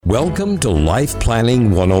Welcome to Life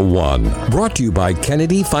Planning 101, brought to you by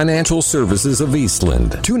Kennedy Financial Services of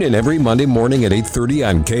Eastland. Tune in every Monday morning at 8:30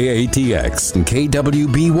 on KATX and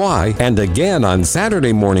KWBY, and again on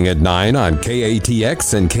Saturday morning at 9 on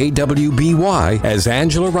KATX and KWBY as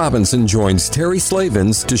Angela Robinson joins Terry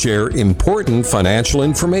Slavens to share important financial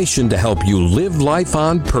information to help you live life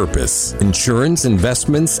on purpose. Insurance,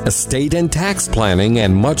 investments, estate and tax planning,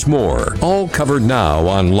 and much more. All covered now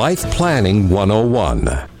on Life Planning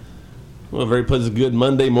 101. Well, very pleasant, good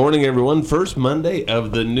Monday morning, everyone. First Monday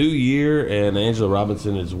of the new year, and Angela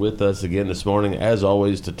Robinson is with us again this morning, as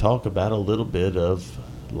always, to talk about a little bit of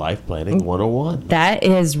Life Planning 101. That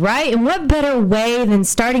is right. And what better way than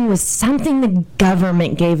starting with something the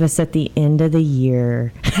government gave us at the end of the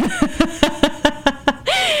year?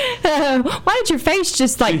 Why did your face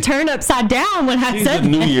just turn upside down when I said that?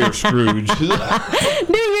 New Year Scrooge.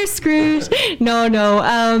 New Year Scrooge. No.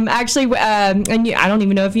 Actually, and I don't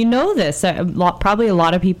even know if you know this. Probably a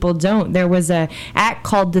lot of people don't. There was an act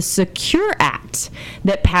called the Secure Act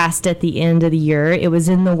that passed at the end of the year. It was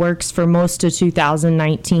in the works for most of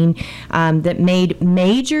 2019 that made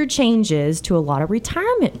major changes to a lot of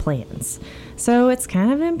retirement plans. So it's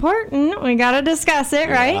kind of important. We got to discuss it,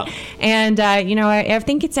 right? Yeah. And, I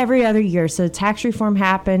think it's every other year. So tax reform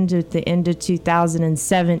happened at the end of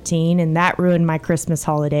 2017, and that ruined my Christmas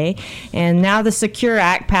holiday. And now the Secure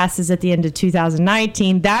Act passes at the end of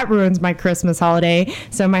 2019. That ruins my Christmas holiday.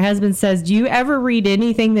 So my husband says, do you ever read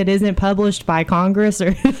anything that isn't published by Congress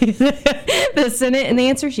or the Senate? And the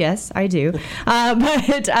answer is yes, I do.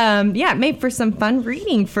 It made for some fun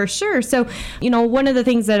reading for sure. So, one of the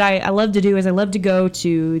things that I love to do is I love to go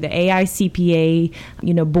to the AICPA,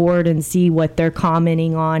 board and see what they're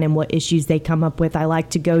commenting on and what issues they come up with. I like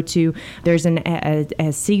to go to, there's a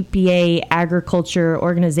CPA agriculture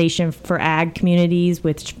organization for ag communities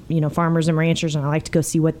with, farmers and ranchers, and I like to go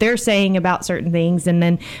see what they're saying about certain things. And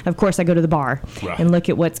then, of course, I go to the bar and look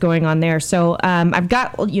at what's going on there. So I've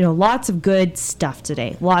got, lots of good stuff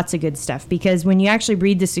today, lots of good stuff, because when you actually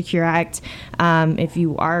read the Secure Act, if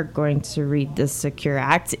you are going to read the Secure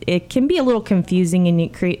Act, it can be a little confusing and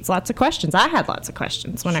it creates lots of questions. I had lots of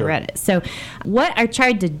questions when I read it. So what I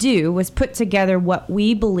tried to do was put together what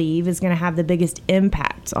we believe is going to have the biggest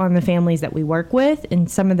impact on the families that we work with and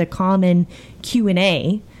some of the common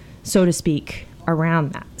Q&A, so to speak,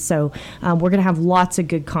 around that. So we're going to have lots of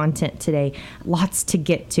good content today, lots to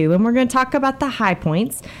get to, and we're going to talk about the high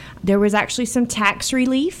points. There was actually some tax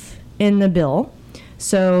relief in the bill.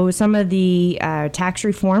 So some of the tax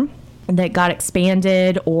reform that got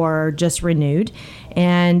expanded or just renewed.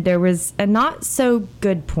 And there was a not so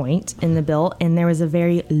good point in the bill, and there was a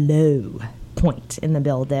very low point in the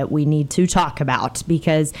bill that we need to talk about,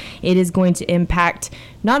 because it is going to impact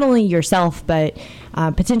not only yourself, but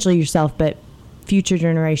potentially yourself, but future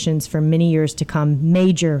generations for many years to come.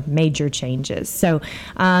 Major changes. So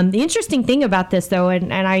the interesting thing about this, though,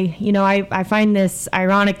 and I find this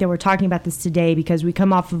ironic that we're talking about this today, because we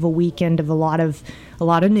come off of a weekend of a lot of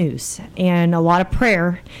news, and a lot of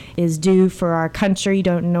prayer is due for our country.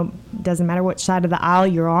 Doesn't matter which side of the aisle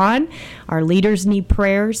you're on. Our leaders need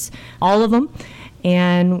prayers, all of them.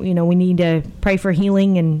 And, we need to pray for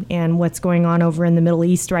healing and what's going on over in the Middle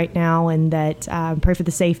East right now, and that pray for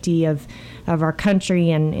the safety of our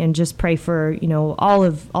country, and just pray for, all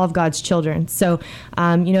of God's children. So,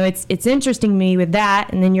 it's interesting to me with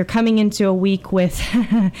that. And then you're coming into a week with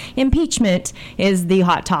impeachment is the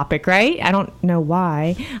hot topic, right? I don't know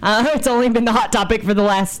why. It's only been the hot topic for the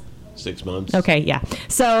last 6 months. Okay, yeah.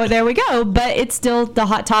 So there we go. But it's still the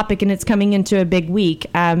hot topic, and it's coming into a big week.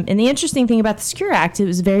 And the interesting thing about the Secure Act, it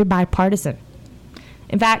was very bipartisan.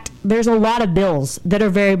 In fact, there's a lot of bills that are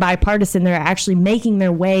very bipartisan. They're actually making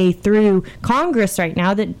their way through Congress right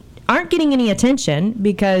now that aren't getting any attention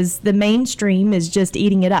because the mainstream is just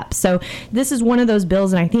eating it up. So this is one of those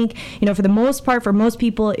bills, and I think, for the most part, for most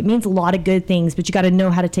people, it means a lot of good things, but you got to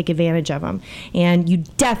know how to take advantage of them. And you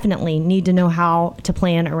definitely need to know how to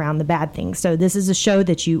plan around the bad things. So this is a show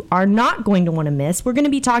that you are not going to want to miss. We're going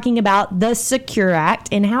to be talking about the Secure Act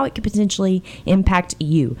and how it could potentially impact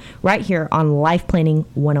you right here on Life Planning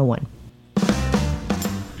 101.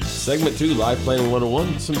 Segment 2, Life Planning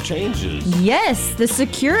 101, some changes. Yes, the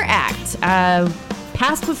Secure Act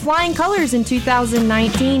passed with flying colors in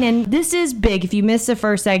 2019. And this is big. If you missed the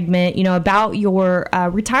first segment, about your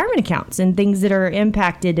retirement accounts and things that are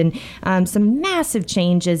impacted, and some massive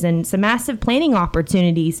changes and some massive planning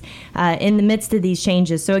opportunities in the midst of these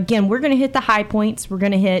changes. So again, we're going to hit the high points. We're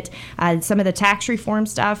going to hit some of the tax reform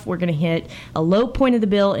stuff. We're going to hit a low point of the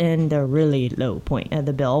bill and the really low point of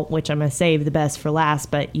the bill, which I'm going to save the best for last,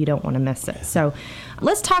 but you don't want to miss it. So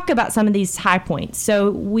let's talk about some of these high points. So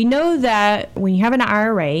we know that when you have an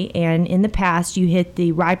IRA and in the past you hit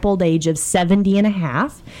the ripe old age of 70 and a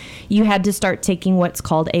half, you had to start taking what's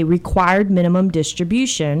called a required minimum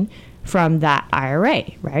distribution from that IRA,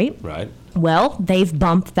 right? Right. Well, they've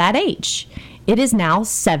bumped that age. It is now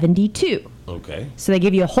 72. Okay. So they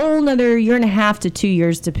give you a whole nother year and a half to 2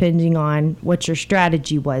 years, depending on what your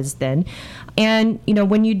strategy was then. And,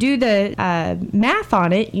 when you do the math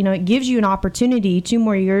on it, it gives you an opportunity, 2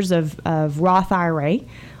 more years of Roth IRA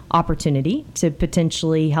opportunity to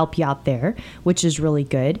potentially help you out there, which is really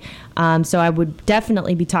good. So I would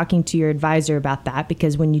definitely be talking to your advisor about that,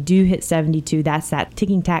 because when you do hit 72, that's that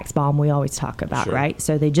ticking tax bomb we always talk about, Sure. right?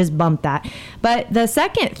 So they just bumped that. But the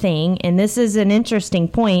second thing, and this is an interesting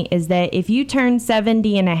point, is that if you turn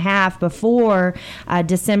 70 and a half before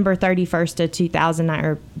December 31st of 2009,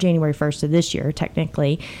 or January 1st of this year,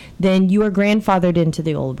 technically, then you are grandfathered into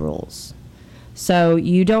the old rules. So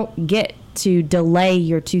you don't get to delay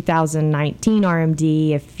your 2019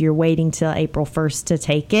 RMD if you're waiting till April 1st to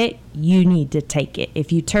take it. You need to take it.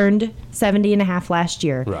 If you turned 70 and a half last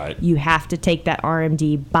year, Right. you have to take that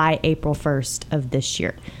RMD by April 1st of this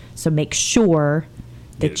year. So make sure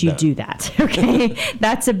that you do that. Okay.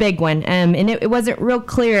 That's a big one. And it wasn't real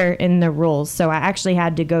clear in the rules. So I actually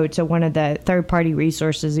had to go to one of the third party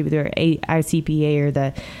resources, either ICPA or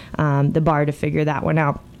the bar, to figure that one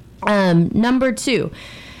out. Number 2,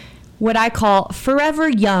 what I call forever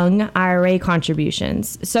young IRA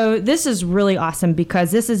contributions. So this is really awesome because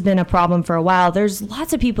this has been a problem for a while. There's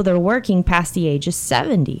lots of people that are working past the age of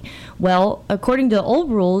 70. Well, according to the old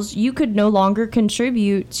rules, you could no longer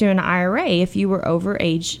contribute to an IRA if you were over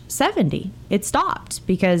age 70. It stopped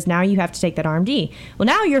because now you have to take that RMD. Well,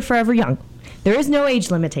 now you're forever young. There is no age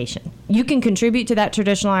limitation. You can contribute to that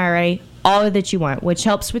traditional IRA all that you want, which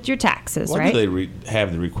helps with your taxes, Why right? do they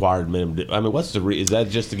have the required minimum? I mean, what's is that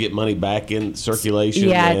just to get money back in circulation?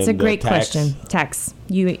 Yeah, it's a and, great tax? question. Tax.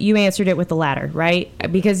 You answered it with the latter, right?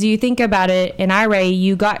 Because you think about it, in IRA,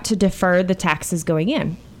 you got to defer the taxes going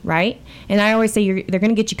in, right? And I always say they're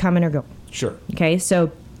going to get you coming or go. Sure. Okay,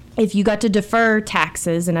 so if you got to defer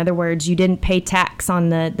taxes, in other words, you didn't pay tax on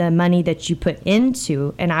the money that you put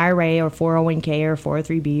into an IRA or 401k or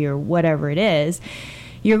 403b or whatever it is,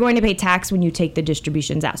 you're going to pay tax when you take the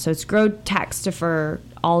distributions out. So it's grow tax defer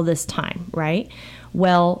all this time, right?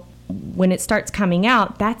 Well, when it starts coming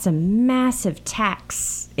out, that's a massive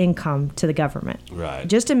tax income to the government. Right.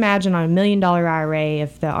 Just imagine on $1 million IRA,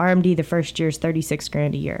 if the RMD the first year is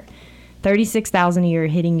 $36,000 a year. $36,000 a year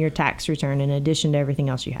hitting your tax return in addition to everything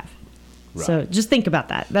else you have. Right. So just think about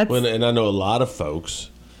that. And I know a lot of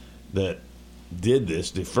folks that did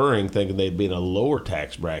this deferring, thinking they'd be in a lower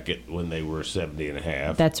tax bracket when they were 70 and a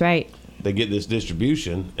half. That's right. They get this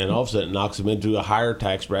distribution, and all of a sudden it knocks them into a higher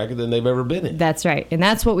tax bracket than they've ever been in. That's right. And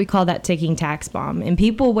that's what we call that ticking tax bomb. And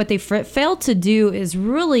people, what they fail to do is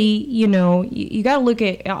really, you got to look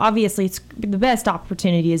at, obviously, it's the best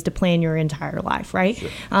opportunity is to plan your entire life, right?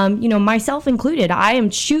 Sure. Myself included, I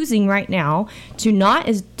am choosing right now to not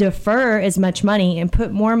defer as much money and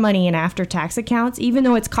put more money in after-tax accounts, even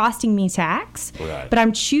though it's costing me tax. Right. But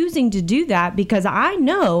I'm choosing to do that because I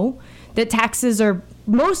know that taxes are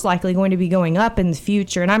most likely going to be going up in the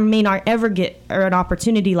future, and I may not ever get an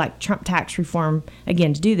opportunity like Trump tax reform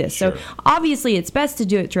again to do this. Sure. So obviously it's best to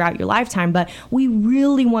do it throughout your lifetime, but we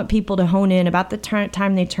really want people to hone in about the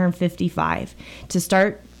time they turn 55 to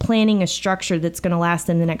start planning a structure that's going to last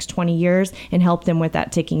in the next 20 years and help them with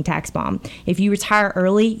that ticking tax bomb. If you retire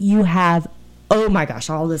early, you have oh my gosh,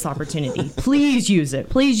 all this opportunity. Please use it.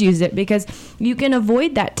 Please use it because you can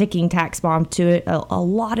avoid that ticking tax bomb to a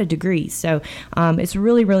lot of degrees. So it's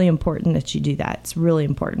really, really important that you do that. It's really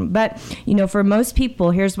important. But, for most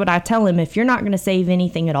people, here's what I tell them. If you're not going to save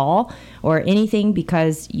anything at all or anything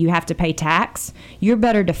because you have to pay tax, you're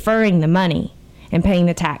better deferring the money and paying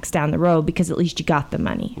the tax down the road because at least you got the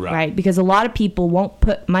money, right? Because a lot of people won't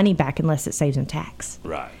put money back unless it saves them tax.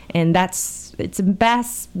 Right. And it's a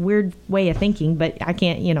vast, weird way of thinking, but I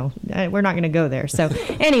can't, we're not going to go there. So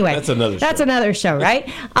anyway, that's another show,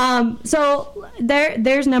 right? So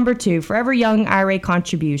there's number 2, Forever Young IRA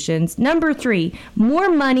contributions. Number 3, more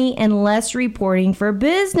money and less reporting for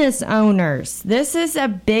business owners. This is a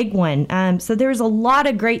big one. So there's a lot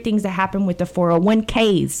of great things that happen with the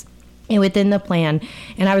 401ks within the plan,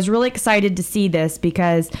 and I was really excited to see this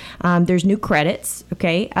because there's new credits,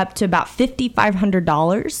 okay, up to about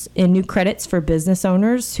 $5,500 in new credits for business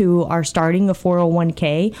owners who are starting a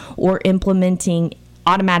 401k or implementing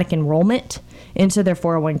automatic enrollment into their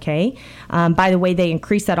 401k. By the way, they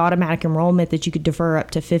increased that automatic enrollment that you could defer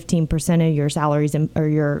up to 15% of your salaries or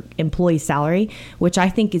your employee salary, which I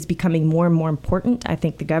think is becoming more and more important. I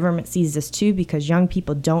think the government sees this too because young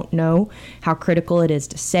people don't know how critical it is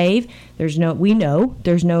to save. We know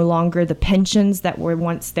there's no longer the pensions that were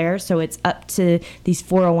once there, so it's up to these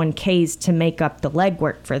 401ks to make up the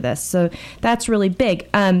legwork for this. So that's really big.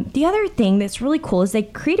 The other thing that's really cool is they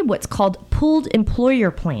created what's called pooled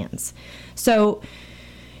employer plans. So,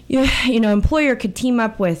 employer could team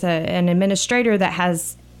up with an administrator that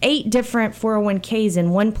has 8 different 401ks in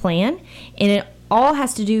one plan, and it all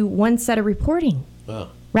has to do one set of reporting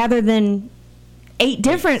rather than 8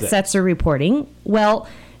 different sets of reporting. Well,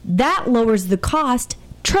 that lowers the cost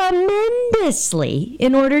tremendously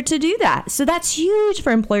in order to do that. So that's huge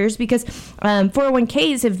for employers because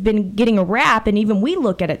 401ks have been getting a rap, and even we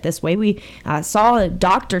look at it this way. We saw a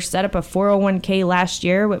doctor set up a 401k last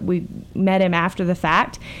year. We met him after the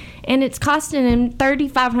fact, and it's costing him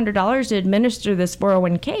 $3,500 to administer this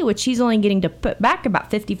 401k, which he's only getting to put back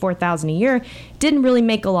about $54,000 a year. Didn't really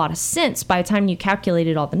make a lot of sense by the time you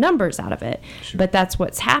calculated all the numbers out of it. Sure. But that's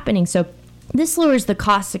what's happening. So this lowers the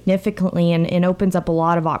cost significantly and opens up a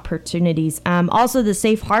lot of opportunities. Also, the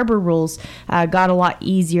safe harbor rules got a lot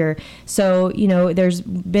easier. So, there's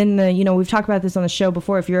been we've talked about this on the show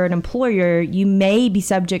before. If you're an employer, you may be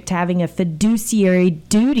subject to having a fiduciary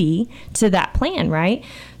duty to that plan, right?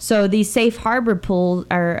 So these safe harbor pools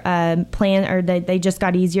they just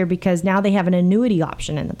got easier because now they have an annuity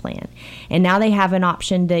option in the plan. And now they have an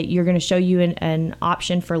option that you're going to show you an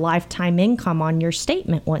option for lifetime income on your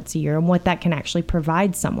statement once a year and what that can actually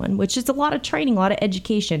provide someone, which is a lot of training, a lot of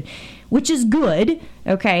education, which is good,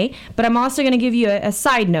 okay? But I'm also going to give you a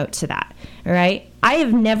side note to that, all right? I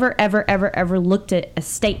have never, ever, ever, ever looked at a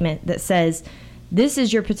statement that says, this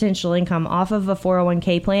is your potential income off of a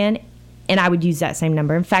 401k plan, and I would use that same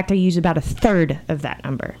number. In fact, I use about 1/3 of that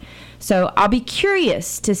number. So I'll be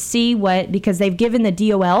curious to see because they've given the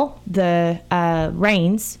DOL the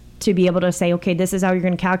reins to be able to say, okay, this is how you're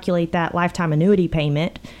going to calculate that lifetime annuity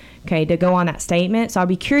payment, okay, to go on that statement. So I'll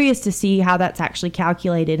be curious to see how that's actually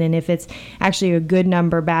calculated and if it's actually a good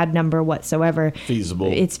number, bad number, whatsoever.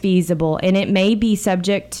 Feasible. It's feasible. And it may be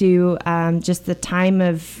subject to just the time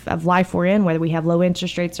of life we're in, whether we have low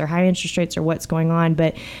interest rates or high interest rates or what's going on.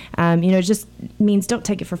 But, it just means don't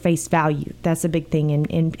take it for face value. That's a big thing.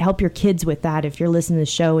 And help your kids with that. If you're listening to the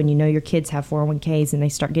show and your kids have 401ks and they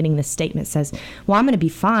start getting this statement that says, well, I'm going to be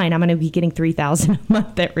fine. I'm going to be getting $3,000 a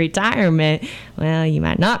month at retirement. Well, you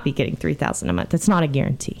might not be getting $3,000 a month. That's not a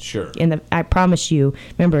guarantee. Sure. And I promise you,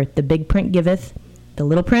 remember, the big print giveth, the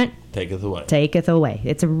little print taketh away.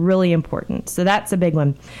 It's really important. So that's a big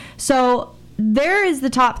one. So there is the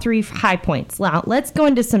top 3 high points. Now let's go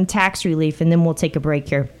into some tax relief and then we'll take a break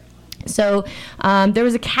here. So there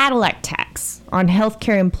was a Cadillac tax on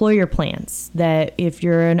healthcare employer plans that if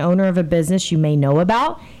you're an owner of a business, you may know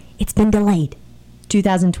about. It's been delayed.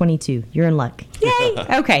 2022. You're in luck. Yay!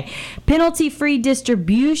 Okay. Penalty-free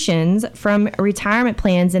distributions from retirement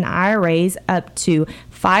plans and IRAs up to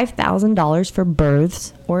 $5,000 for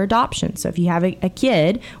births or adoption. So if you have a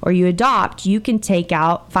kid or you adopt, you can take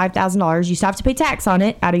out $5,000. You still have to pay tax on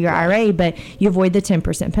it out of your IRA, but you avoid the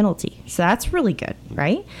 10% penalty. So that's really good,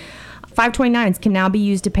 right? 529s can now be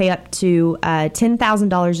used to pay up to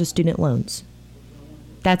 $10,000 of student loans.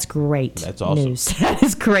 That's great. That's awesome. News. That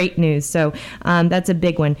is great news. So that's a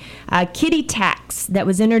big one. Kiddie tax that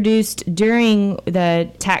was introduced during the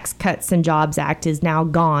Tax Cuts and Jobs Act is now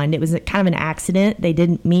gone. It was kind of an accident. They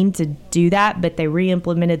didn't mean to do that, but they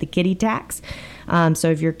re-implemented the kiddie tax.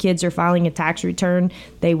 So if your kids are filing a tax return,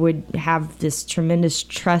 they would have this tremendous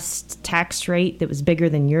trust tax rate that was bigger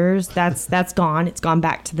than yours. That's gone. It's gone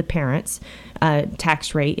back to the parents'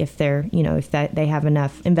 tax rate if they're, they have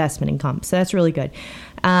enough investment income. So that's really good.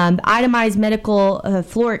 Itemized medical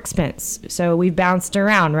floor expense. So we've bounced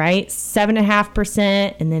around, right?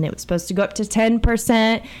 7.5%, and then it was supposed to go up to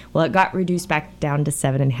 10%. Well, it got reduced back down to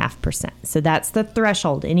 7.5%. So that's the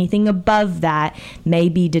threshold. Anything above that may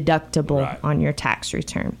be deductible on your tax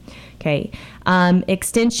return. Okay.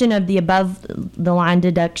 Extension of the above the line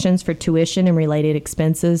deductions for tuition and related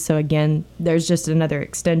expenses. So again, there's just another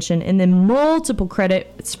extension. And then multiple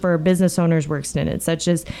credits for business owners were extended, such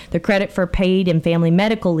as the credit for paid and family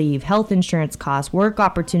medical leave, health insurance costs, work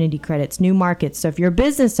opportunity credits, new markets. So if you're a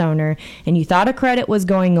business owner and you thought a credit was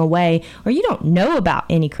going away, or you don't know about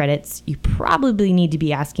any credits, you probably need to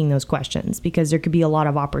be asking those questions, because there could be a lot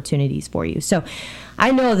of opportunities for you. So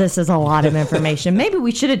I know this is a lot of information. Maybe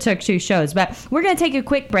we should have took 2 shows, but we're going to take a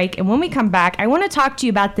quick break. And when we come back, I want to talk to you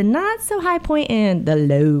about the not so high point and the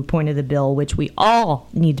low point of the bill, which we all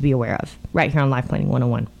need to be aware of right here on Life Planning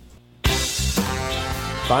 101.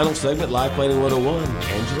 Final segment, Life Planning 101.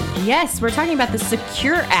 Angela? Yes, we're talking about the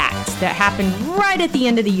Secure Act that happened right at the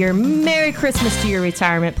end of the year. Merry Christmas to your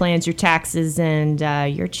retirement plans, your taxes, and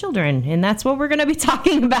your children. And that's what we're going to be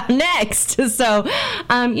talking about next. So,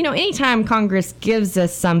 anytime Congress gives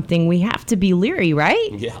us something, we have to be leery,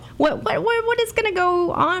 right? Yeah. What is going to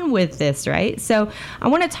go on with this, right? So I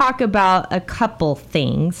want to talk about a couple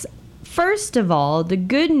things. First of all, the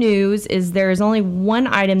good news is there is only one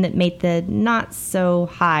item that made the not so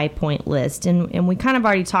high point list. And we kind of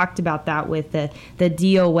already talked about that with the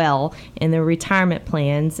DOL and the retirement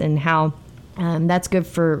plans, and how that's good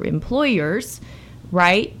for employers,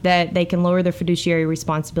 right? That they can lower their fiduciary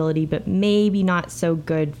responsibility, but maybe not so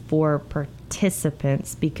good for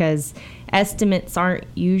participants, because estimates aren't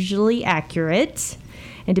usually accurate.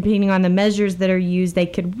 And depending on the measures that are used, they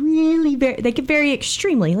could really vary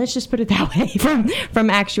extremely. Let's just put it that way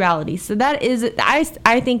from actuality. So that is,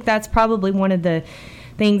 I think that's probably one of the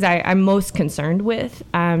things I'm most concerned with,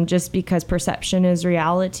 just because perception is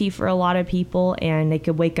reality for a lot of people, and they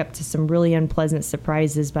could wake up to some really unpleasant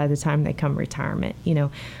surprises by the time they come retirement.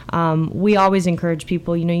 We always encourage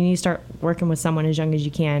people, you need to start working with someone as young as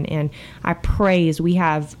you can. And I praise, we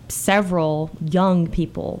have several young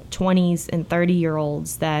people, 20s and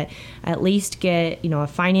 30-year-olds, that at least get, a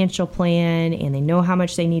financial plan, and they know how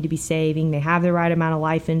much they need to be saving. They have the right amount of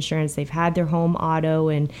life insurance. They've had their home auto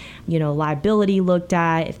and, liability looked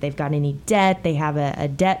at. If they've got any debt, they have a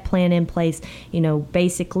debt plan in place,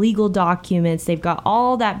 basic legal documents. They've got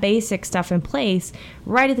all that basic stuff in place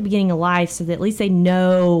right at the beginning of life, so that at least they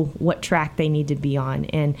know what track they need to be on.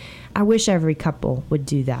 And I wish every couple would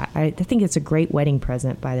do that. I think it's a great wedding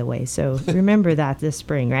present, by the way. So remember that this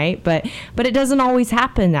spring, right? But it doesn't always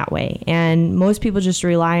happen that way. And most people just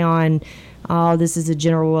rely on, oh, this is a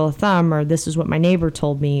general rule of thumb, or this is what my neighbor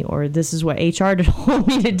told me, or this is what HR told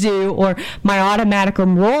me to do, or my automatic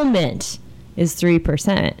enrollment is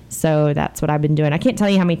 3%. So that's what I've been doing. I can't tell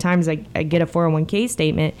you how many times I get a 401k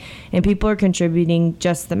statement and people are contributing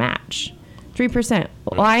just the match, 3%.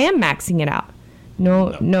 Well, I am maxing it out.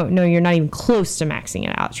 No, you're not even close to maxing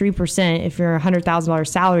it out. 3%, if you're $100,000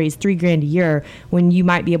 salary, is $3,000 a year, when you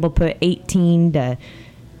might be able to put 19 to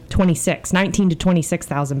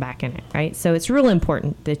 26,000 back in it, right? So it's real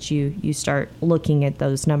important that you start looking at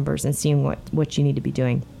those numbers and seeing what you need to be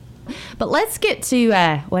doing. But let's get to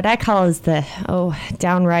what I call is the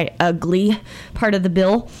downright ugly part of the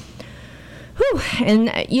bill. Whew.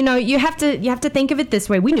 And you have to think of it this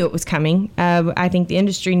way. We knew it was coming. I think the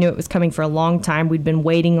industry knew it was coming for a long time. We'd been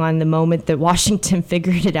waiting on the moment that Washington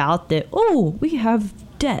figured it out, that we have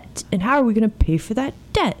debt, and how are we going to pay for that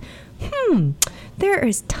debt? There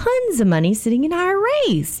is tons of money sitting in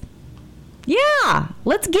IRAs. Yeah,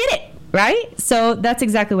 let's get it, right? So that's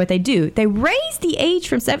exactly what they do. They raise the age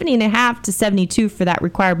from 70 and a half to 72 for that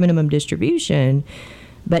required minimum distribution.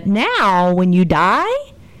 But now when you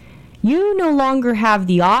die, you no longer have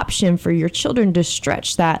the option for your children to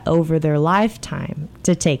stretch that over their lifetime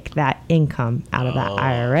to take that income out of that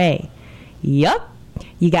IRA. Yup.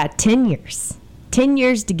 You got 10 years. 10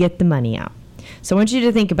 years to get the money out. So I want you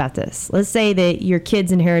to think about this. Let's say that your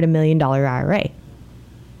kids inherit $1 million IRA.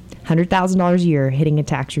 $100,000 a year hitting a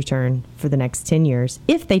tax return for the next 10 years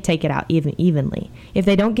if they take it out evenly. If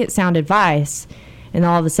they don't get sound advice and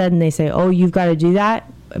all of a sudden they say, you've got to do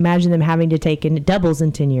that, imagine them having to take in doubles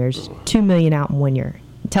in 10 years, $2 million out in 1 year.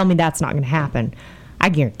 Tell me that's not going to happen. I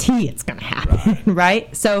guarantee it's going to happen,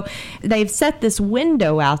 right? So they've set this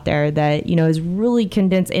window out there that, is really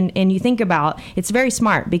condensed. And you think about, it's very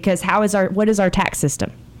smart, because what is our tax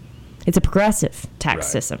system? It's a progressive tax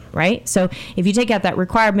system, right? So if you take out that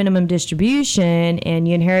required minimum distribution and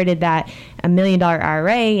you inherited that $1 million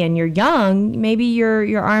IRA and you're young, maybe your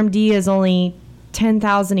RMD is only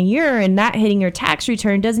 $10,000 a year, and that hitting your tax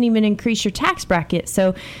return doesn't even increase your tax bracket.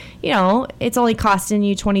 So, it's only costing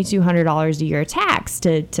you $2,200 a year tax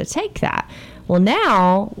to take that. Well,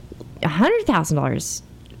 now $100,000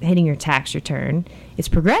 hitting your tax return, it's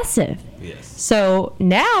progressive. Yes. So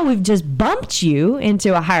now we've just bumped you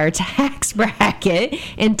into a higher tax bracket,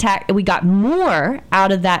 and we got more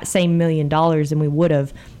out of that same $1 million than we would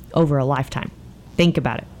have over a lifetime. Think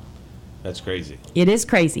about it. That's crazy. It is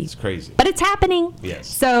crazy. It's crazy. But it's happening. Yes.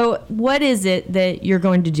 So what is it that you're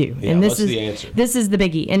going to do? Yeah, and this what's is the answer? This is the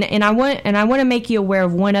biggie. And I want to make you aware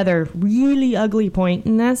of one other really ugly point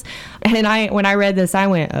in this. And when I read this, I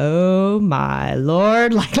went, "Oh my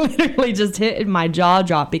Lord," like literally just hit my jaw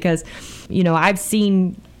drop, because I've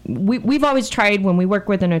seen we've always tried when we work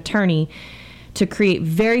with an attorney to create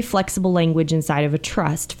very flexible language inside of a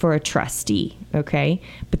trust for a trustee, okay?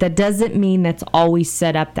 But that doesn't mean that's always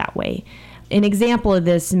set up that way. An example of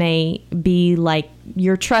this may be like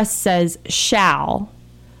your trust says shall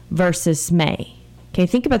versus may. Okay,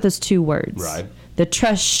 think about those two words. Right. The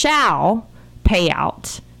trust shall pay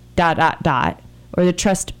out, ... or the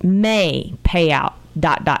trust may pay out, ...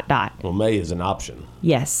 Well, may is an option.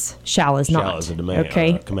 Yes, shall is not. Shall is a demand.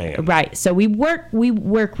 Okay, Command. Right. So we work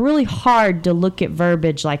really hard to look at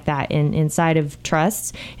verbiage like that inside of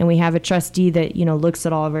trusts, and we have a trustee that looks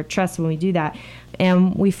at all of our trusts when we do that,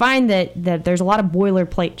 and we find that there's a lot of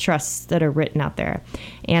boilerplate trusts that are written out there,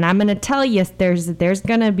 and I'm going to tell you there's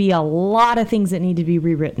going to be a lot of things that need to be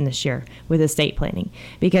rewritten this year with estate planning,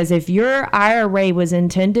 because if your IRA was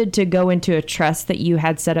intended to go into a trust that you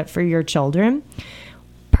had set up for your children,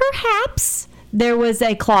 perhaps there was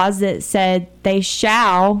a clause that said they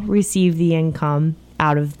shall receive the income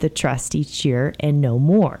out of the trust each year and no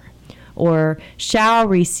more, or shall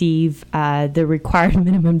receive the required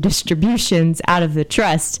minimum distributions out of the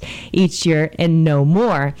trust each year and no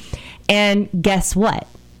more. And guess what?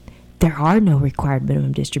 There are no required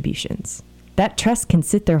minimum distributions. That trust can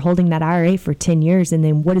sit there holding that IRA for 10 years, and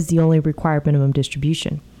then what is the only required minimum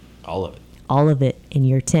distribution? All of it. All of it in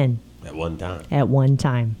year 10. At one time. At one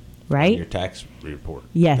time. Right? Your tax report.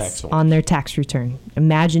 Yes, tax on their tax return.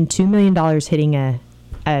 Imagine $2 million hitting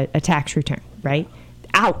a tax return, right?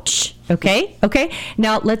 Ouch. Okay.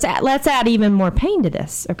 Now let's add even more pain to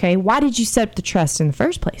this. Okay. Why did you set up the trust in the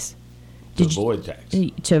first place? To avoid tax.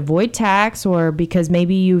 To avoid tax, or because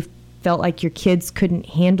maybe you felt like your kids couldn't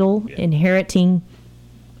handle inheriting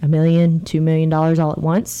 $1 million, $2 million all at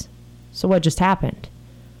once. So what just happened?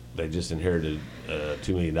 They just inherited $2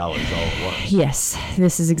 million all at once. Yes,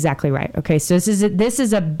 this is exactly right. Okay, so this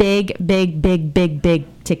is a big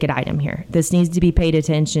ticket item here. This needs to be paid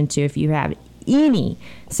attention to if you have any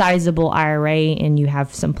sizable IRA and you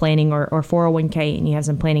have some planning, or 401k and you have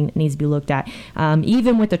some planning that needs to be looked at.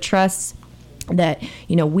 Even with the trusts that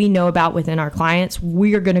we know about within our clients,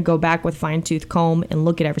 we are going to go back with fine-tooth comb and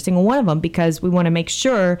look at every single one of them, because we want to make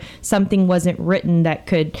sure something wasn't written that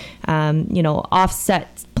could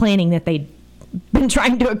offset planning that they'd been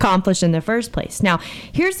trying to accomplish in the first place. Now,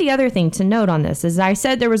 here's the other thing to note on this. As I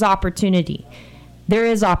said, there was opportunity. There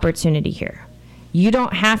is opportunity here. You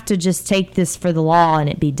don't have to just take this for the law and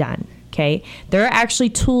it be done, okay? There are actually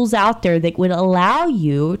tools out there that would allow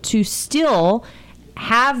you to still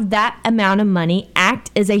have that amount of money act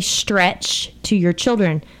as a stretch to your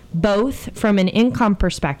children, both from an income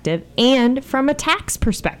perspective and from a tax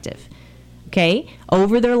perspective. Okay,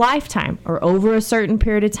 over their lifetime or over a certain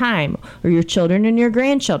period of time, or your children and your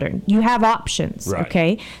grandchildren. You have options, right.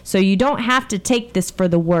 Okay? So you don't have to take this for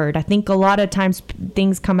the word. I think a lot of times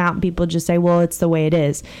things come out and people just say, well, it's the way it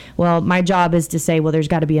is. Well, my job is to say, well, there's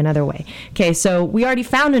got to be another way. Okay, so we already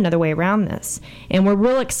found another way around this. And we're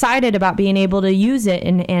real excited about being able to use it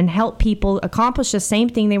and help people accomplish the same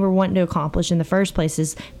thing they were wanting to accomplish in the first place,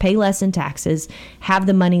 is pay less in taxes, have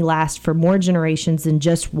the money last for more generations than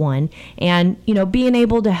just one, and being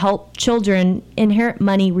able to help children inherit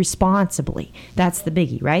money responsibly. That's the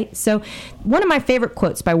biggie, right? So one of my favorite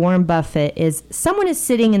quotes by Warren Buffett is, someone is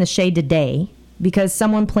sitting in the shade today because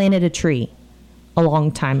someone planted a tree a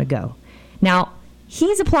long time ago. Now,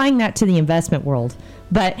 he's applying that to the investment world,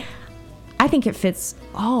 but I think it fits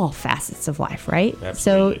all facets of life, right?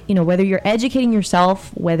 Absolutely. So, whether you're educating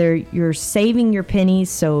yourself, whether you're saving your pennies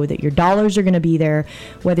so that your dollars are going to be there,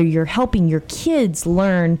 whether you're helping your kids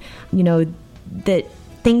learn, that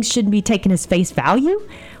things shouldn't be taken as face value,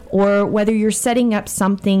 or whether you're setting up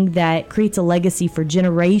something that creates a legacy for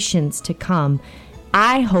generations to come,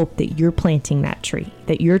 I hope that you're planting that tree,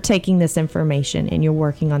 that you're taking this information and you're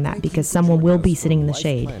working on that, because someone will be sitting in the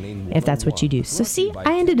shade if that's what you do. So see,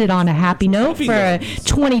 I ended it on a happy note for a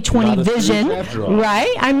 2020 vision,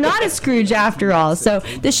 right? I'm not a Scrooge after all. So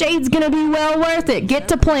the shade's going to be well worth it. Get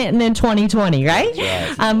to planting in 2020, right?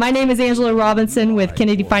 My name is Angela Robinson with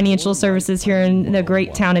Kennedy Financial Services here in the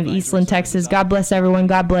great town of Eastland, Texas. God bless everyone.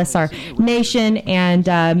 God bless our nation. And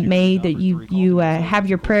may that you have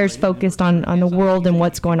your prayers focused on the world and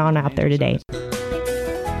what's going on out there today.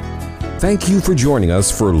 Thank you for joining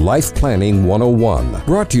us for Life Planning 101,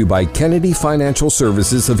 brought to you by Kennedy Financial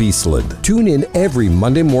Services of Eastland. Tune in every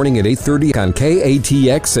Monday morning at 8:30 on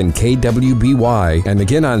KATX and KWBY, and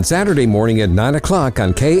again on Saturday morning at 9 o'clock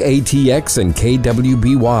on KATX and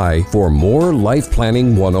KWBY for more Life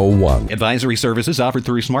Planning 101. Advisory services offered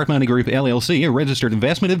through Smart Money Group, LLC, a registered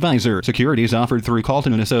investment advisor. Securities offered through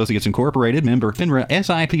Calton & Associates Incorporated, member FINRA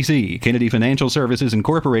SIPC. Kennedy Financial Services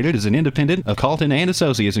Incorporated is an independent of Calton &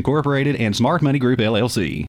 Associates Incorporated and Smart Money Group, LLC.